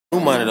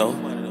Money though.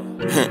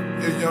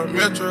 If young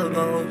Metro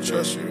don't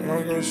trust you,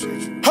 I'm gonna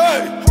shoot you.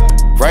 Hey!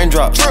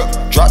 Raindrop,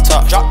 drop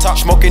top,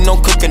 smoking,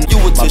 no cooking. You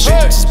with this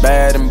shit is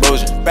bad and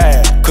bullshit.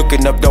 Bad,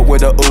 cooking up dope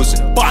with a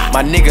Uzi.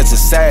 My niggas are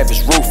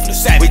savage,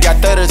 ruthless. We got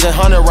 30s and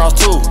 100 rounds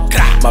too.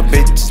 My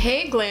bitch.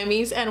 Hey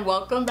glammies, and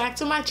welcome back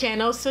to my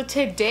channel. So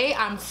today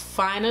I'm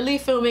finally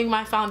filming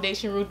my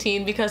foundation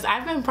routine because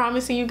I've been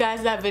promising you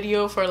guys that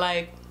video for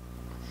like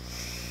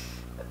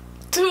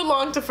too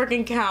long to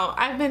freaking count.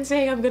 I've been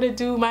saying I'm gonna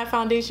do my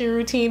foundation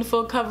routine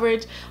full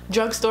coverage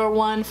drugstore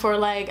one for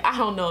like, I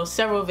don't know,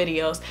 several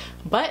videos,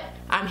 but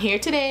I'm here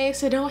today,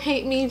 so don't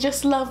hate me,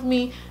 just love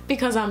me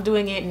because I'm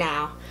doing it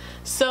now.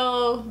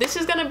 So this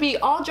is gonna be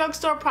all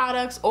drugstore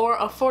products or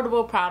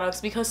affordable products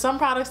because some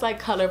products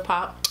like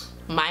Colourpop,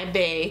 my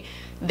bae,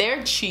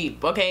 they're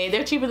cheap, okay?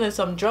 They're cheaper than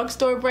some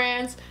drugstore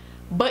brands,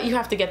 but you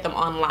have to get them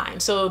online,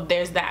 so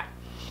there's that.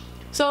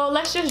 So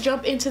let's just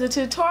jump into the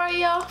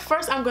tutorial.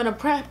 First, I'm gonna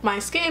prep my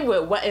skin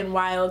with Wet n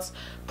Wild's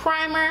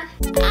primer.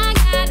 I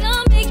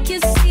gotta make you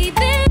see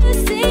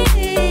this.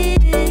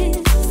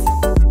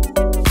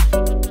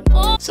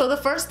 So the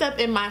first step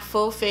in my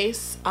full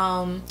face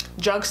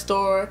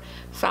drugstore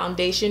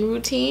foundation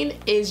routine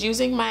is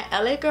using my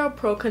LA Girl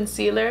Pro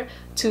Concealer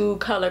to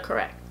color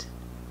correct.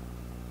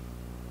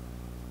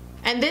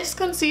 And this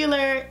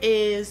concealer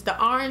is the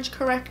orange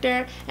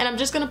corrector, and I'm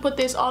just gonna put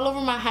this all over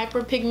my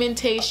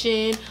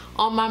hyperpigmentation,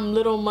 on my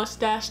little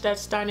mustache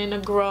that's starting to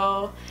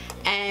grow,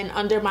 and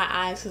under my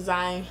eyes because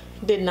I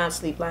did not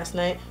sleep last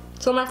night.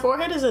 So my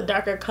forehead is a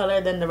darker color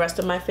than the rest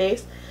of my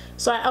face,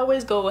 so I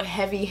always go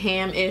heavy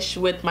ham-ish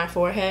with my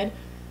forehead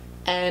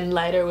and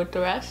lighter with the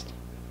rest.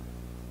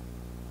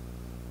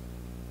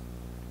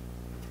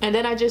 And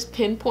then I just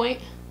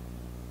pinpoint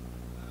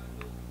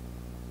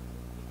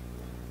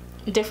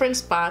different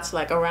spots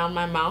like around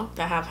my mouth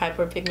that have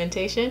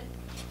hyperpigmentation.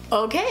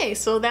 Okay,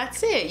 so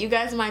that's it. You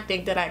guys might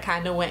think that I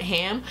kind of went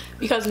ham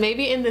because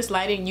maybe in this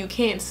lighting you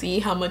can't see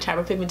how much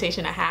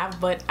hyperpigmentation I have,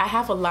 but I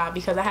have a lot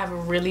because I have a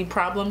really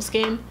problem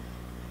skin.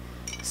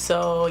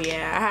 So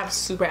yeah, I have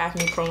super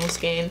acne prone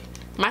skin.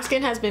 My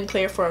skin has been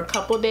clear for a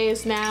couple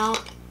days now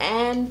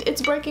and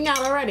it's breaking out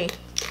already.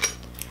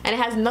 And it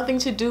has nothing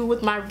to do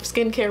with my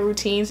skincare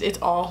routines. It's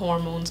all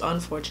hormones,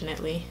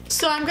 unfortunately.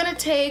 So I'm gonna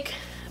take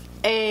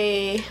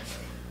a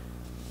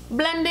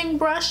blending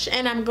brush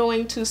and I'm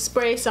going to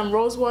spray some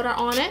rose water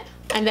on it,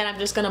 and then I'm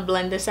just gonna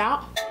blend this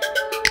out.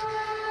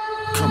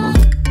 Come on.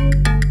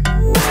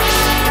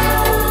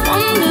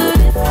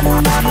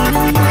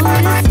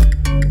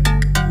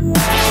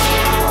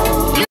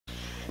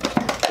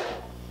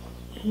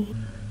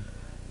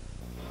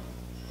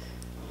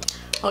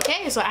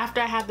 Okay, so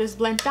after I have this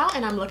blended out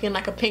and I'm looking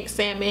like a pink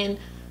salmon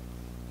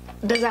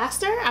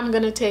disaster, I'm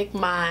gonna take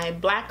my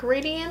Black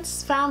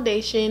Radiance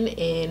Foundation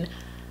in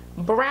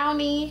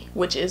Brownie,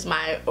 which is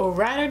my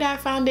ride or die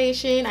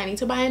foundation. I need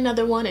to buy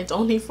another one. It's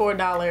only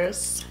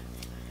 $4,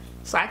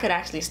 so I could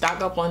actually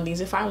stock up on these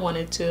if I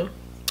wanted to.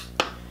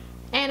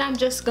 And I'm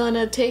just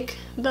gonna take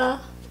the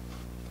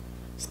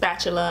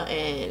spatula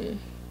and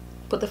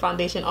put the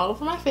foundation all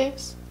over my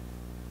face.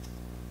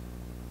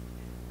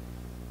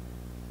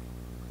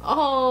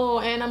 Oh,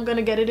 and I'm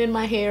gonna get it in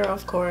my hair,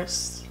 of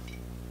course.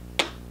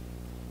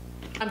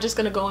 I'm just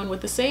gonna go in with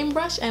the same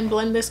brush and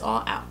blend this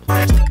all out.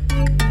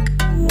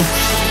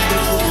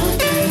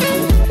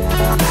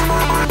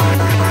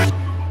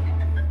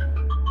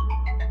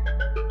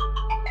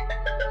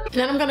 And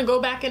then I'm gonna go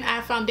back and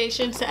add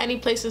foundation to any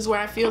places where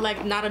I feel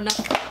like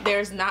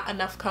there's not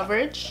enough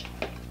coverage,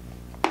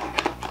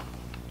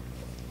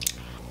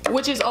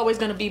 which is always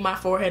gonna be my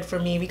forehead for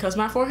me because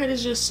my forehead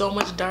is just so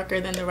much darker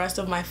than the rest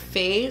of my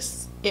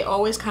face. It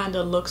always kind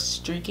of looks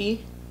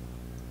streaky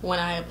when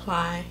I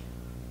apply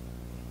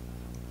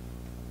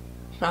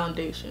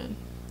foundation.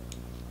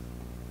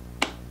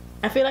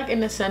 I feel like in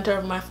the center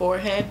of my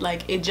forehead,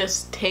 like it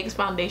just takes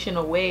foundation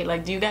away.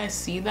 Like, do you guys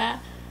see that?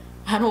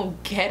 I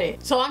don't get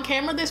it. So on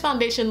camera this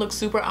foundation looks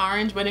super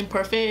orange, but in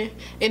person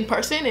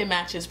it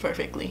matches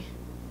perfectly.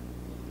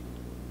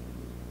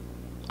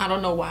 I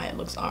don't know why it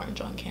looks orange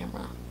on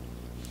camera.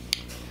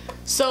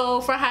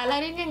 So for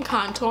highlighting and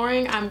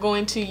contouring, I'm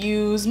going to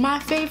use my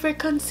favorite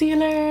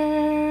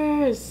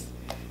concealers.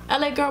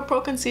 LA Girl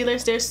Pro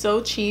Concealers. They're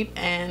so cheap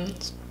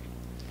and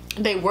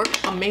they work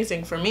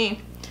amazing for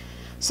me.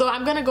 So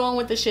I'm gonna go in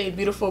with the shade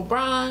Beautiful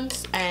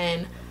Bronze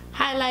and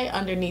highlight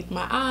underneath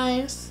my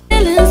eyes,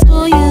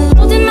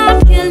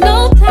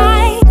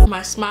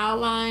 my smile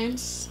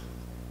lines,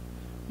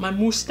 my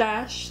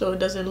mustache so it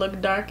doesn't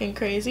look dark and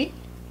crazy.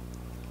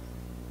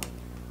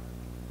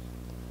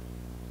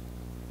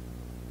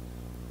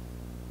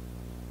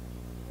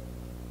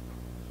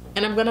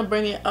 And I'm gonna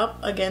bring it up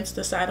against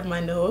the side of my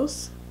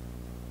nose.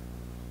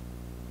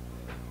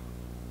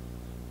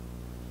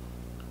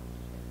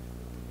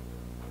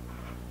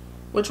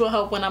 Which will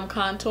help when I'm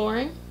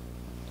contouring.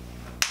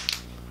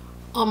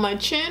 On my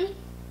chin.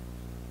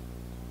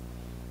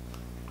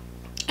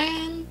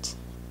 And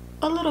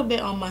a little bit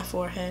on my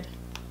forehead.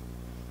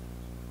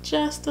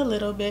 Just a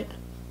little bit.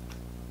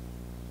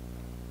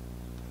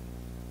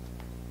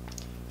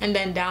 and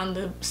then down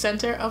the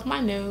center of my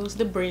nose,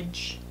 the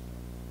bridge.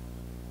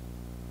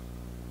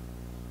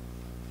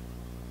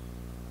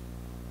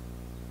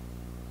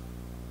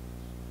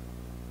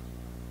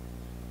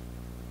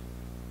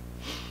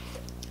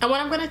 And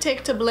what I'm going to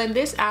take to blend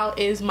this out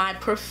is my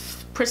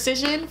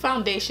Precision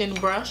foundation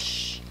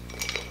brush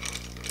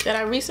that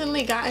I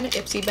recently got in an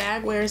Ipsy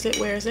bag. Where is it?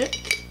 Where is it?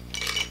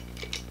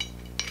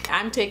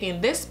 I'm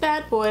taking this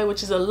bad boy,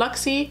 which is a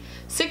Luxie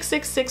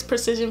 666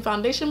 Precision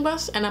foundation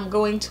brush, and I'm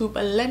going to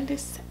blend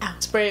this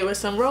out. Spray it with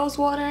some rose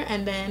water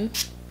and then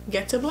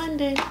get to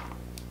blending.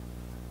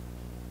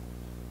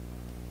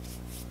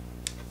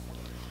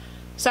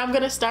 So I'm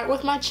going to start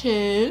with my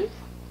chin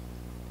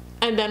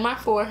and then my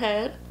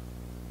forehead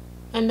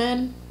and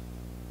then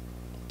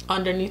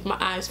underneath my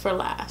eyes for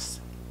last.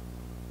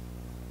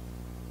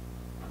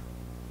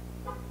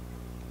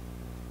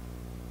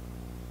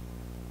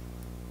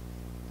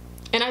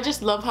 And I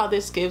just love how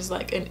this gives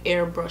like an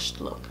airbrushed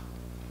look.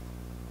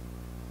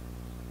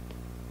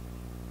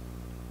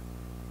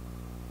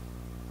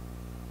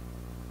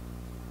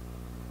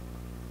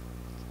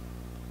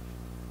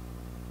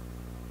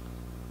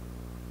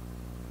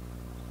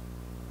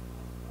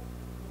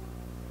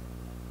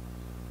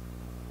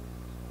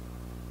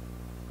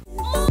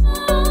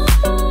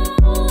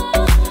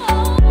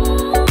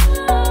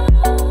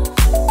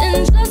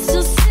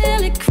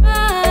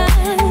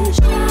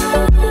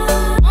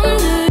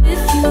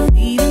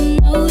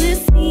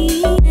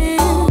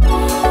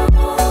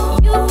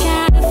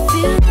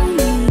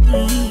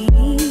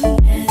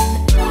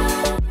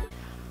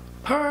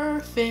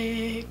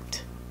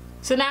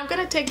 So now I'm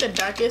going to take the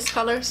darkest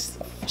color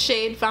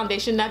shade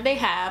foundation that they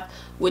have,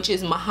 which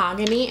is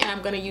Mahogany, and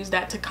I'm going to use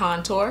that to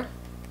contour.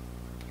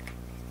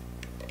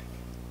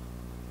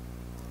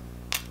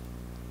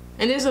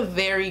 And it's a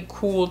very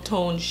cool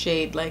tone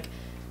shade. Like,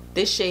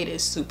 this shade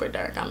is super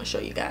dark. I'm going to show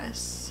you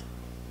guys.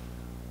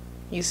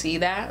 You see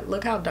that?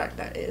 Look how dark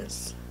that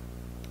is.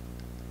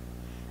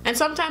 And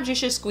sometimes you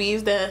should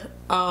squeeze the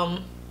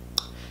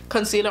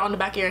concealer on the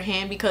back of your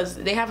hand because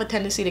they have a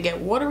tendency to get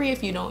watery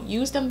if you don't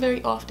use them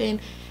very often.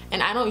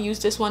 And I don't use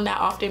this one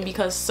that often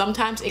because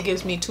sometimes it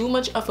gives me too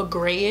much of a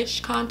grayish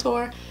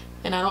contour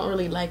and I don't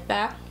really like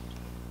that.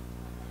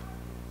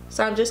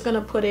 So I'm just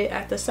gonna put it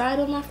at the side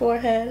of my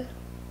forehead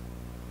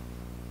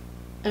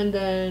and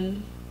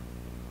then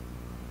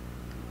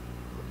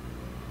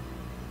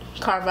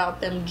carve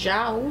out them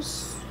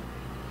jowls.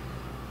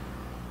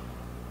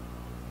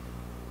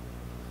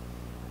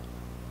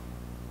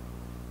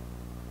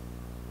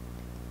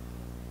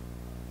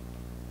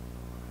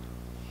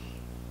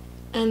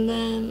 And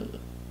then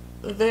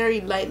very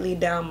lightly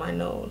down my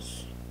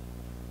nose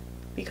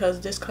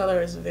because this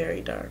color is very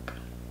dark.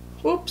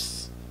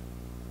 Whoops.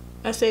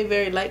 I say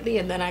very lightly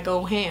and then I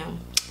go ham.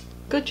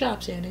 Good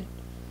job, Shannon.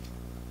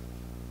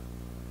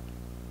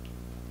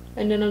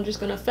 And then I'm just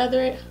gonna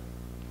feather it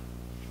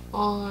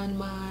on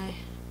my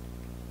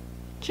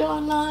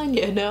jawline,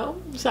 you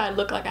know, so I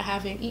look like I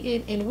haven't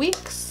eaten in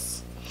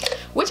weeks,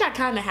 which I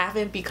kind of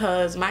haven't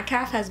because my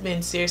calf has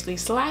been seriously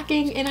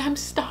slacking and I'm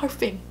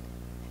starving.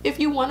 If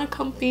you want to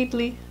come feed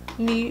me,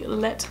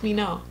 let me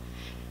know.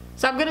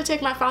 So I'm gonna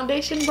take my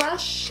foundation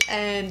brush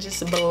and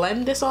just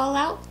blend this all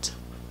out.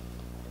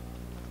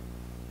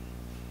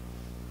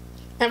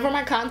 And for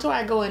my contour,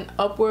 I go in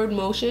upward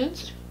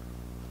motions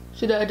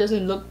so that it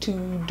doesn't look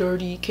too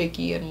dirty,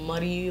 cakey, and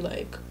muddy,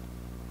 like,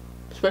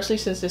 especially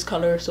since this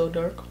color is so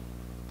dark.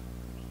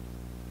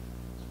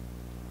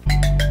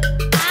 I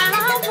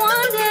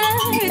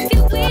wonder if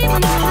you will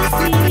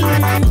notice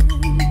me.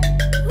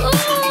 Ooh,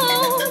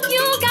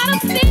 you gotta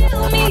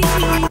feel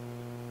me.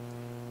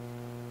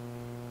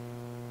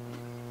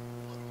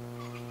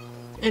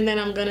 And then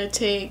I'm gonna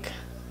take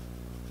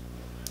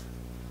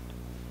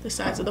the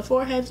sides of the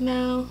foreheads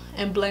now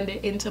and blend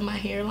it into my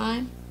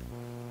hairline.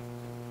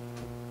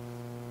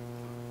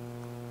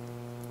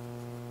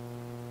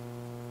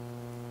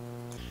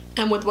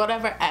 And with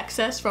whatever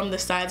excess from the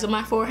sides of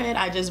my forehead,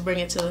 I just bring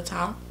it to the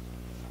top.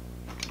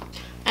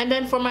 And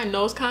then for my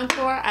nose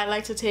contour, I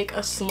like to take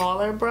a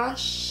smaller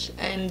brush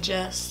and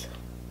just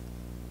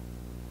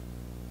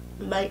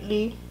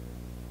lightly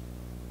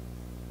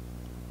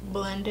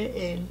blend it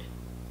in.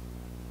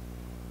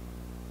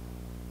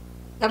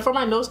 And for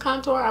my nose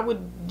contour,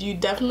 you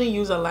definitely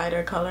use a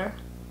lighter color.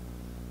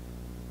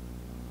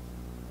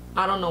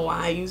 I don't know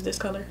why I use this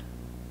color.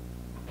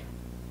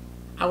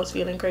 I was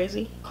feeling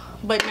crazy.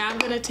 But now I'm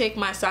gonna take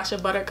my Sacha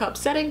Buttercup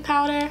setting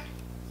powder.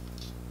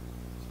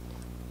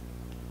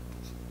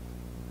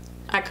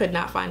 I could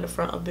not find the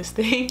front of this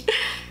thing.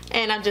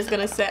 And I'm just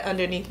gonna set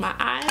underneath my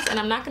eyes. And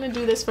I'm not gonna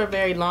do this for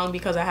very long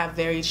because I have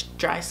very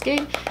dry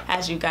skin,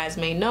 as you guys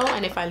may know.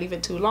 And if I leave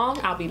it too long,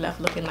 I'll be left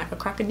looking like a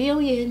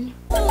crocodilian.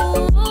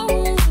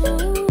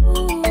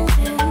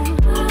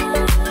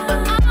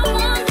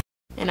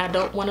 And I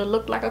don't want to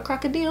look like a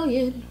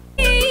crocodilian.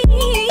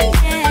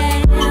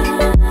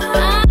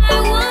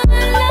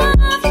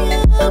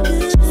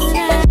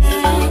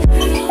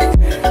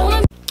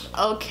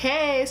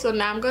 Okay, so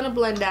now I'm gonna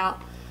blend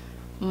out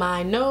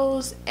my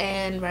nose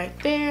and right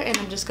there, and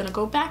I'm just gonna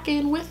go back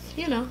in with,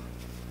 you know,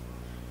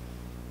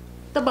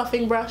 the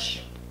buffing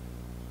brush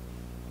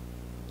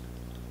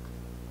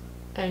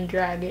and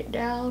drag it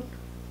down.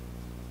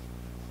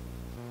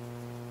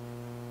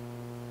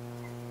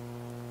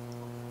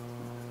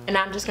 And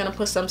I'm just gonna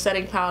put some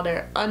setting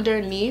powder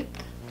underneath.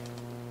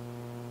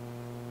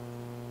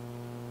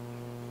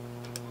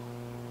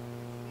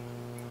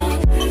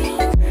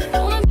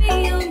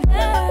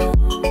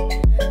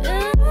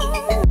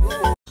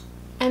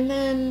 And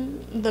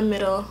then the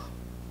middle,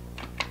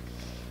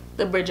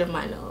 the bridge of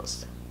my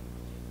nose.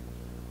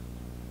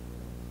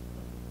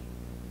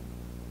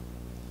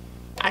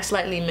 I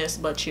slightly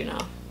missed, but you know,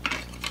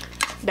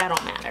 that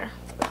don't matter.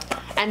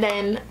 And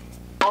then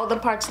all the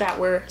parts that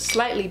were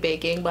slightly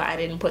baking, but I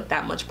didn't put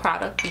that much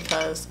product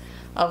because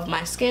of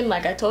my skin,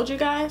 like I told you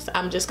guys,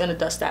 I'm just gonna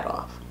dust that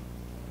off.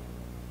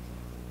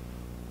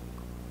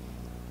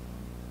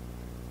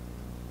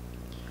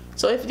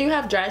 So if you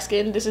have dry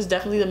skin, this is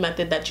definitely the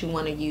method that you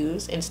want to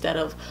use instead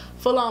of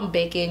full-on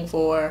baking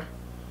for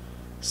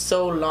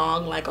so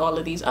long like all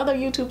of these other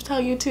YouTubes tell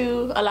you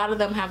to. A lot of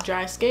them have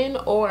dry skin,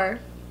 or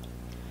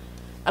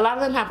a lot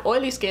of them have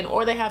oily skin,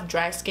 or they have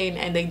dry skin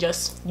and they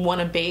just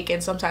want to bake,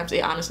 and sometimes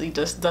it honestly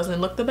just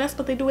doesn't look the best,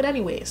 but they do it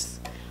anyways.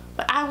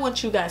 But I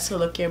want you guys to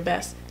look your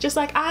best, just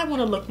like I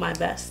want to look my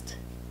best.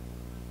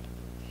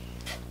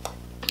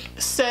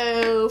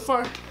 So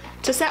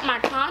to set my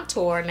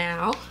contour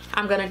now,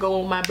 I'm gonna go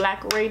with my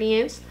Black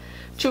Radiance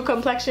True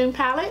Complexion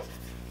palette,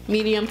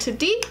 medium to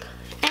deep,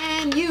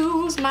 and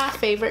use my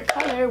favorite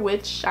color,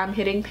 which I'm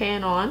hitting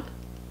pan on,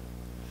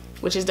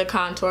 which is the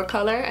contour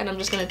color. And I'm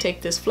just gonna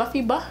take this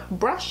fluffy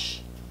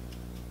brush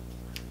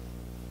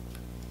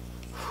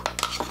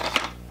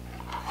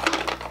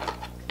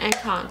and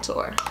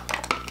contour.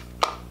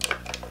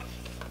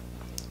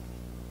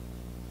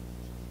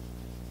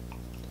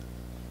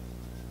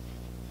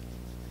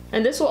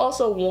 And this will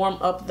also warm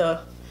up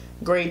the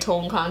gray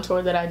tone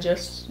contour that I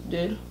just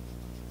did.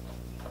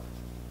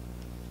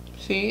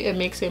 See, it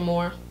makes it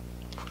more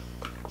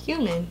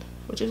human,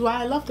 which is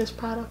why I love this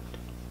product.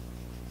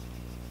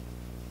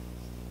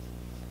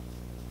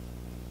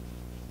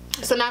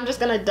 So now I'm just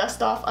gonna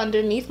dust off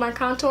underneath my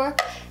contour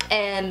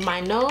and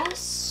my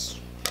nose.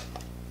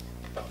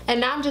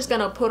 And now I'm just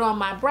gonna put on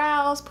my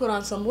brows, put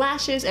on some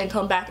lashes, and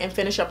come back and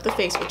finish up the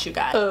face with you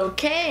guys.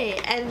 Okay,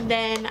 and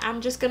then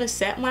I'm just gonna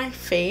set my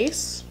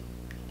face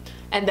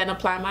and then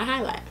apply my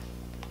highlight.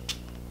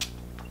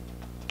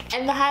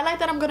 And the highlight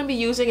that I'm going to be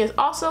using is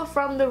also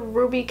from the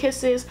Ruby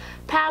Kisses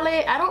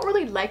palette. I don't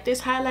really like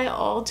this highlight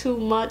all too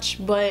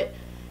much, but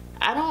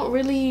I don't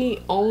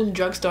really own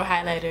drugstore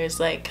highlighters.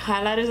 Like,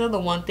 highlighters are the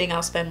one thing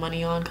I'll spend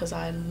money on because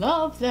I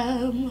love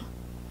them.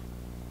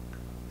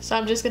 So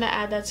I'm just going to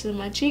add that to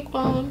my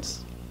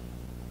cheekbones.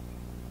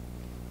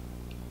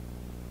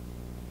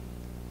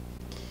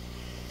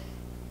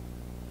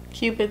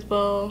 Cupid's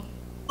bow.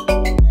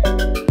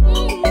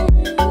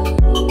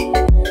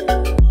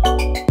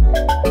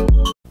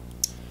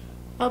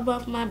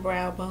 Above my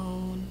brow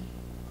bone.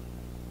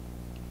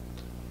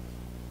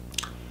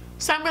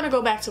 So I'm gonna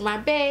go back to my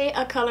Bay,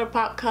 a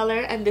Colourpop color,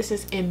 and this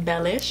is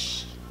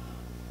Embellish.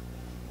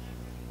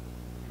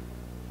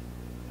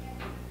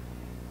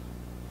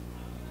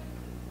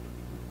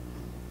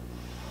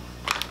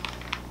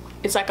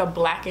 It's like a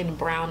black and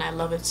brown. I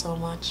love it so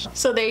much.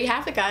 So there you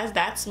have it, guys.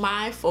 That's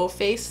my full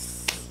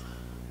face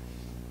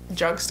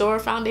drugstore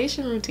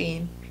foundation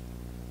routine.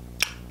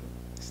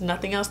 There's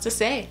nothing else to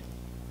say.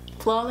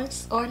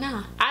 Flawless or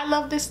not. I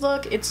love this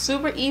look. It's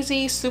super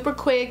easy, super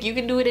quick. You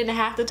can do it in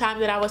half the time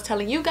that I was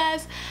telling you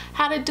guys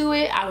how to do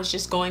it. I was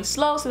just going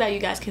slow so that you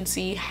guys can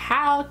see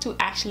how to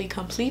actually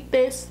complete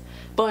this.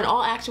 But in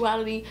all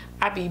actuality,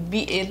 I'd be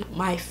beating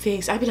my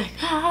face. I'd be like,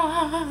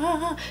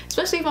 ah,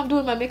 especially if I'm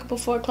doing my makeup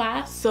before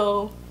class.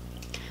 So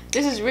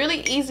this is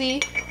really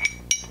easy,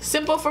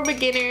 simple for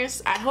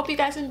beginners. I hope you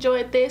guys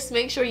enjoyed this.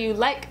 Make sure you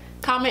like,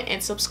 comment,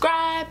 and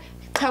subscribe.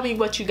 Tell me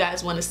what you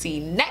guys want to see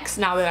next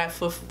now that I've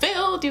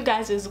fulfilled you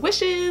guys'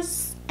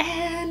 wishes.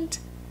 And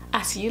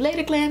I'll see you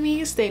later,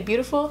 Glammies. Stay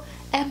beautiful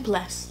and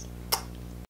blessed.